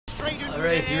straight into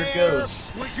Alright, here it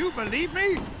goes. Would you believe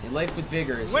me? A life with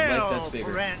vigor is a Well, life that's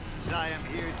bigger. friends, I am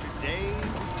here today to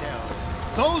tell.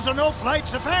 Those are no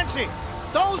flights of fancy.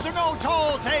 Those are no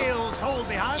tall tales told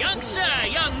behind. Young sir,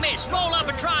 young miss, roll up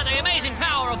and try the amazing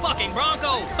power of bucking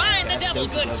bronco. Find the devil,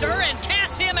 good sir, and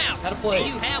cast him out. How to play? Do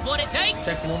you have what it takes?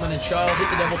 Protect woman and child, hit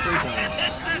the devil 3 times.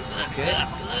 Okay.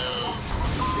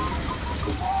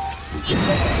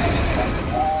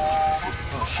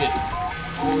 Oh shit.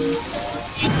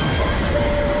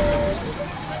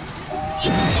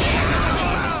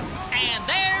 And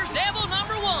there's devil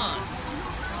number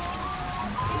 1.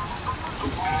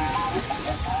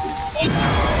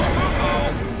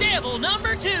 Devil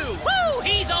number 2. Woo!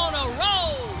 He's on a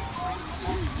roll.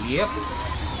 Yep.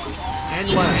 And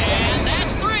last one. And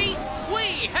that's 3.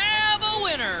 We have a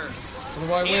winner. What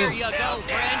do I Here win? you go,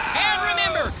 friend. And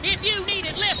remember, if you need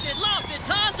it lifted, lofted,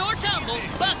 tossed, or tumbled,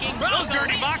 bucking bronco. Those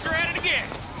dirty bucks are at it again.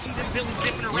 See them villains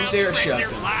zipping around, Use air spreading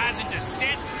shot. their lies and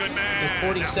dissent. Good man. For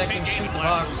 40 Now seconds, take shoot the aim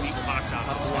box. and leave the box out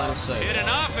Up of the line of sight. Hit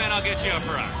enough, and I'll get you up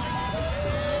front.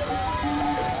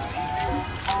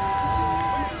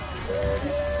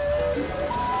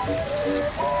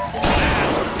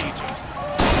 That'll teach you.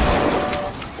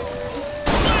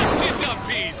 Blast you to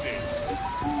pieces.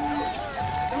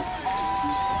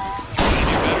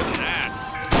 Any better than that.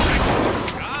 Excellent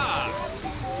job.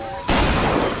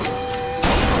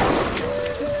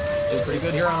 Doing pretty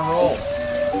good here on a roll.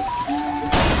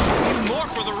 You more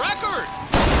for the record.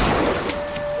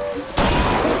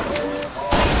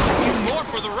 You more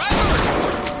for the record.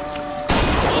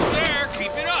 Almost there.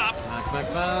 Keep it up. Come on,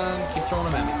 come on. Keep throwing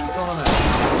them at me. Keep throwing them at me.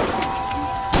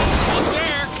 Almost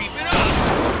there. Keep it up.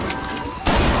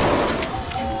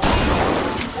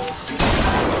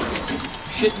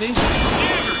 Shit me.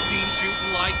 Never seen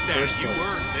shooting like that. First You place.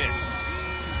 earned this.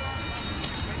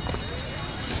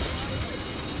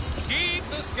 Keep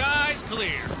the skies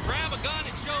clear. Grab a gun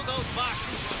and show those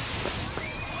boxes.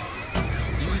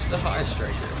 Use the high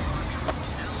striker.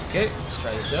 Okay, let's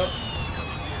try this out.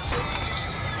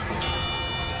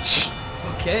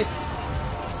 Okay.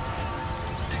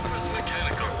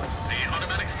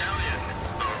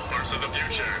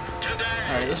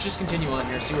 Alright, let's just continue on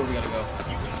here, see where we gotta go.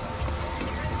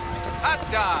 Hot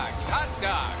dogs, hot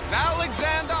dogs,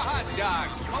 Alexander hot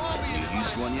dogs, Colombia's You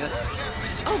used one yet?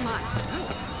 Oh my.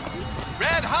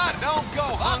 red hot, don't go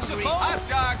hungry. Hot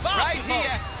dogs right Voxophone.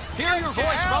 here. Hear your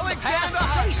voice from the past and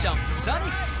say something, sonny.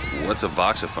 What's a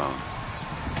voxophone?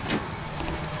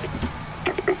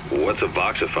 What's a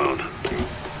voxophone?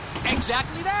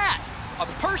 Exactly that. A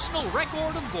personal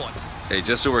record of voice. Hey,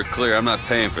 just so we're clear, I'm not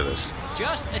paying for this.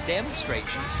 Just a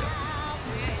demonstration, sir.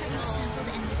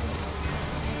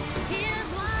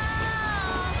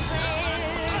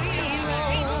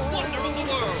 Wonder of the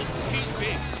world. He's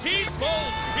big. He's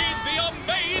bold. He's the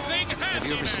amazing Have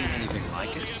you ever seen anything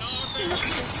like it? It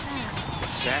looks so sad.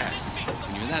 Sad.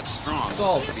 When you're that strong,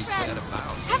 Salt. what's to be sad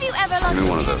about? Have you ever Give lost me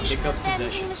one a of those. Pick up vending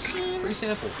possession. machine? Free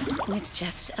sample. With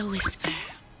just a whisper.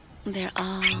 They're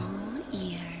all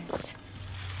ears.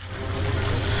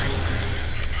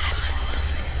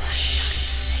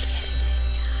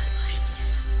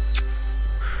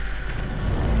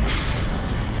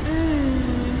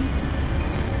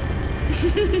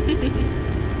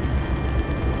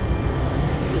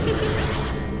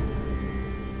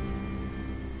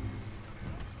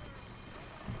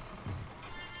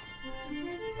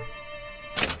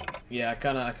 Yeah, I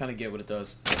kinda get what it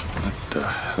does. What the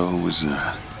hell was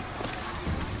that?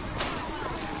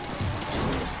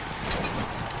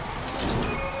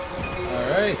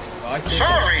 Alright, I take it.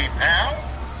 Sorry, pal.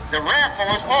 The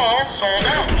raffle is all sold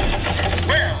out.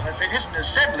 Well, if it isn't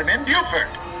Assemblyman Buford,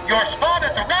 your spot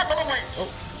at the raffle awaits.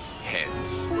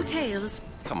 Heads. Or tails.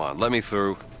 Come on, let me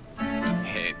through.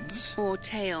 Heads. Or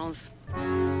tails.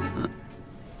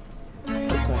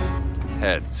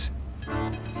 Heads.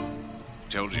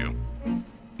 Told you.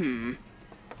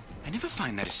 I never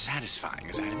find that as satisfying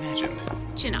as I'd imagined.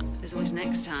 Chin up. There's always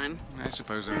next time. I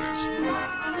suppose there is.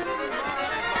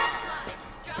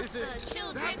 Drop the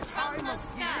children from the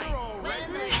sky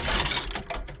when the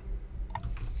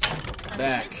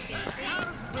Back.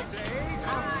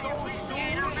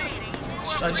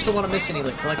 I just don't want to miss any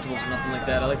like collectibles or nothing like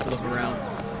that. I like to look around.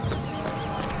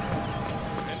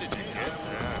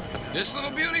 This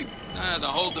little beauty? The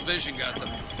whole division got them.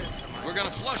 We're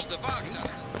gonna flush the box out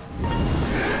of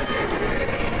it.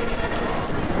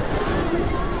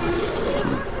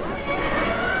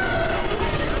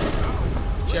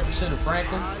 Jefferson and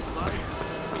Franklin.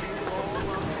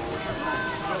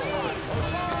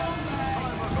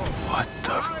 What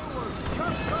the?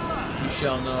 You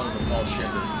shall know the false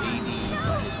shepherd, AD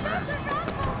by his mouth.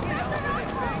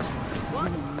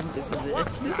 This is it.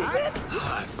 This is it.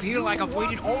 I feel like I've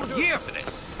waited all year for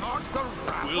this.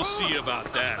 We'll see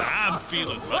about that. I'm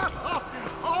feeling lucky.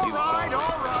 All right,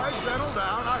 settle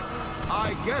down.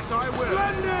 I guess I will.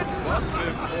 Splendid! But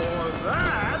before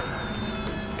that...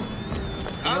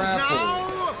 And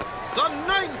now, the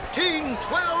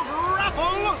 1912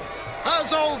 raffle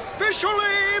has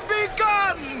officially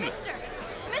begun!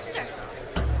 Mister!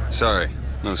 Sorry,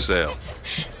 no sale.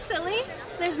 Silly.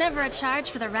 There's never a charge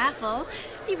for the raffle.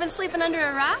 You've been sleeping under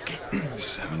a rock?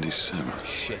 77.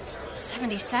 Shit.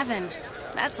 77.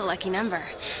 That's a lucky number.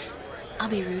 I'll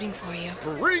be rooting for you.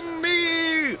 Bring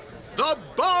me the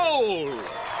bowl!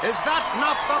 Is that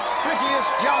not the prettiest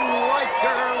young white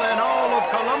girl in all of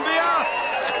Columbia?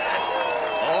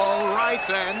 All right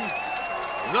then.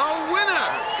 The winner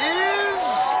is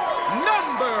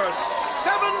number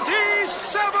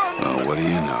 77! Oh, what do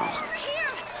you know?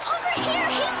 Over here!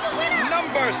 He's the winner!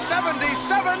 Number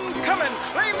 77, come and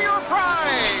claim your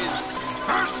prize!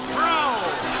 First row!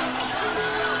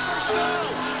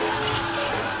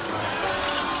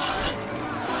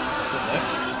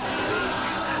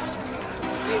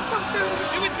 It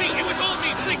was me! It was all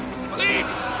me! Please! Please!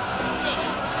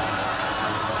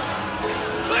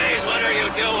 Please, what are you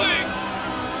doing?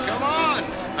 Come on!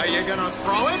 Are you gonna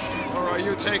throw it? Or are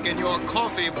you taking your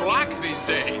coffee black these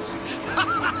days? I'm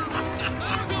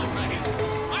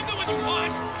the one you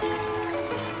want!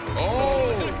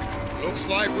 Oh! Looks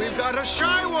like we've got a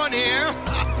shy one here!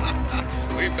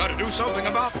 We've got to do something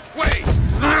about... Wait!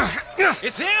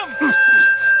 It's him!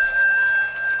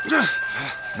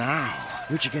 Now,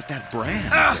 where'd you get that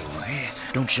brand, boy?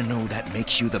 Don't you know that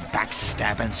makes you the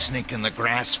backstabbing snake in the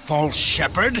grass false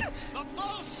shepherd? The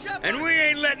false shepherd! And we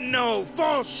ain't letting no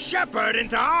false shepherd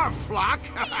into our flock!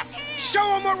 Show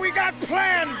them what we got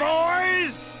planned,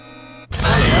 boys!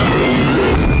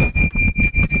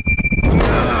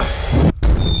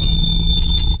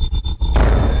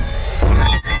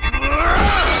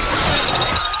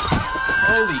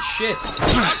 Holy shit.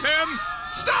 Stop him!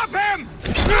 Stop him!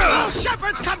 False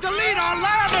shepherds come to lead our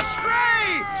land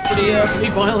astray! Pretty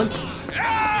violent.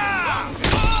 Ah!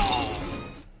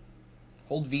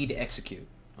 Hold V to execute.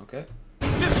 Okay.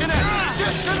 Disconnect!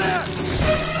 Disconnect!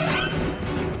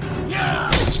 Yeah!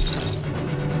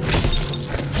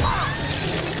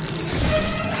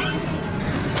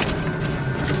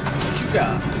 What you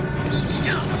got?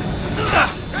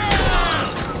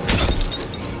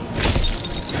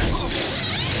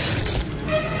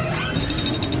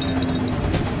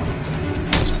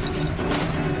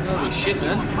 Holy shit,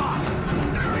 man.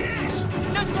 There he is!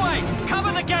 This way!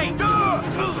 Cover the gate!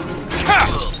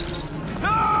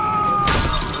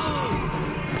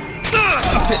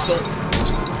 Pistol.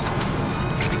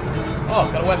 Oh,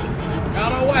 got a weapon.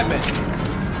 Got a weapon.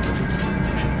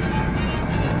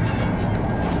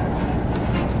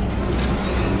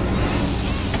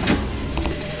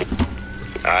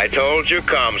 I told you,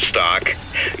 Comstock.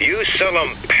 You sell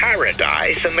 'em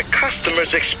paradise, and the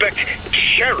customers expect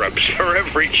cherubs for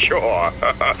every chore.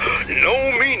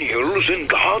 No menials in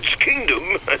God's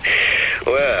kingdom.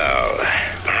 Well,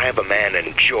 I have a man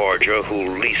in Georgia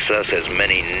who'll lease us as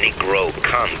many Negro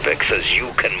convicts as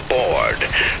you can board.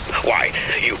 Why,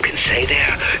 you can say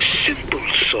they're simple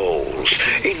souls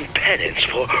in penance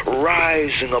for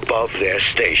rising above their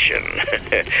station.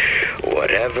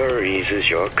 Whatever eases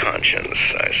your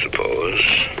conscience, I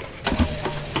suppose.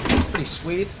 Pretty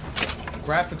sweet. The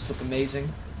graphics look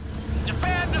amazing.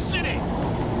 Defend the city!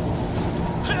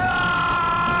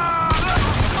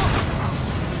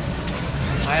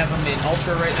 I have them in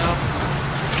Ultra right now.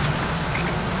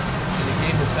 And the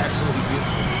game looks absolutely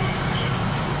beautiful.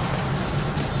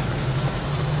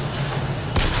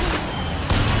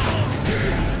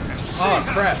 Oh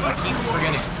crap, I keep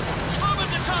forgetting.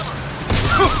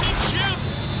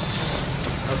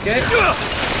 Okay. Oh,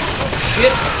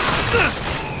 shit.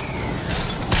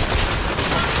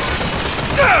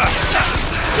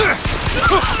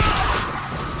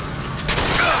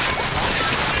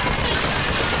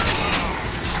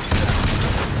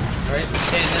 Alright, let's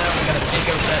stand now. We gotta take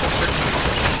out that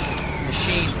freaking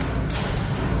machine.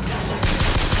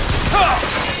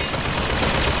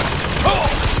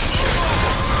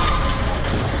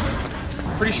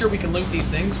 Pretty sure we can loot these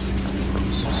things.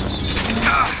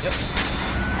 Yep.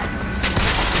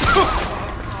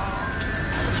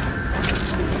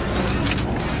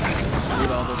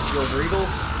 Loot all those silver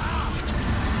eagles.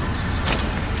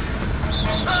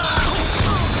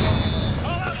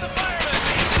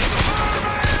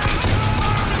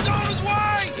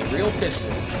 A real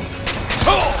pistol.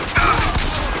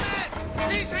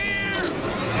 He's here!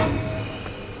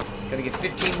 Gotta get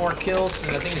 15 more kills,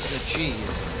 and I think it's an achieve.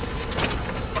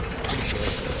 Pretty sure.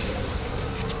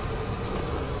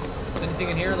 Anything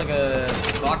in here, like a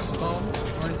voxophone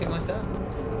or anything like that?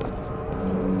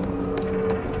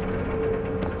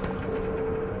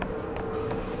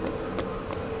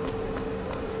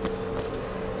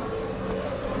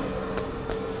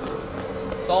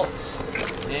 Salts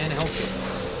and health kits.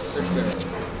 Search barrel.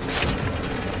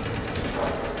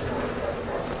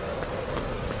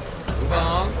 Move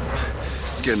along.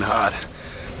 It's getting hot.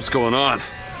 What's going on?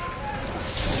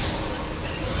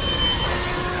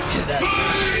 That's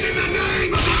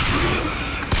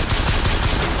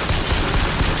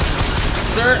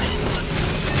Sir,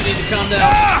 you need to calm down.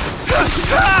 You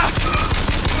dead?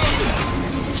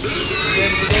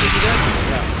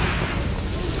 Yeah.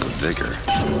 Vigor.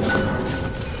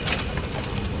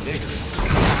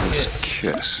 Let's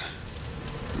kiss.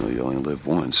 No, you only live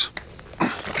once.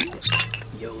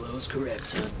 YOLO's correct,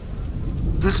 son.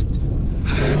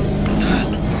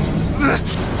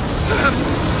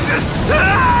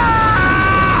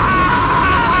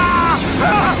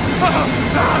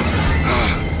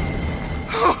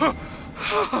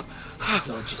 It's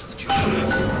all just the truth.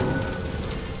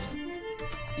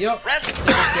 Yep. Okay.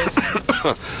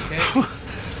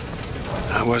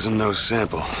 That wasn't no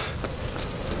sample.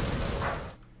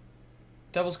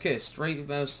 Devil's Kiss. Right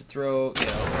mouse to throw. Yeah.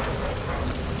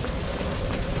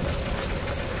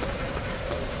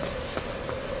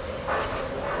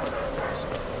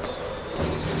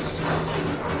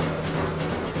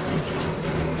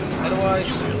 How do I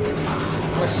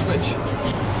switch?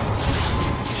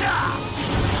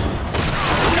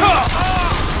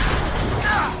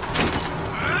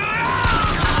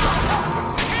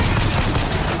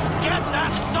 Get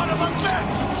that son of a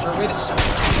bitch! Is there a way to switch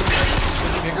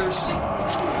figures?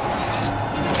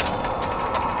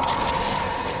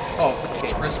 Oh,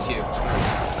 okay, press Q.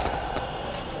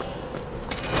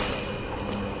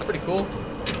 Pretty cool.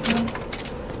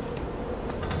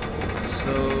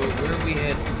 So, where are we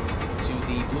heading? To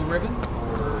the blue ribbon?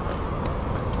 Or...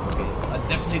 Okay,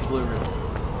 definitely the blue ribbon.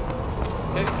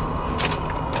 Okay.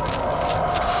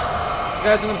 So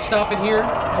guys, I'm going to stop it here.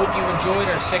 Hope you enjoyed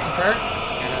our second part,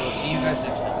 and I will see you guys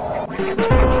next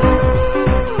time.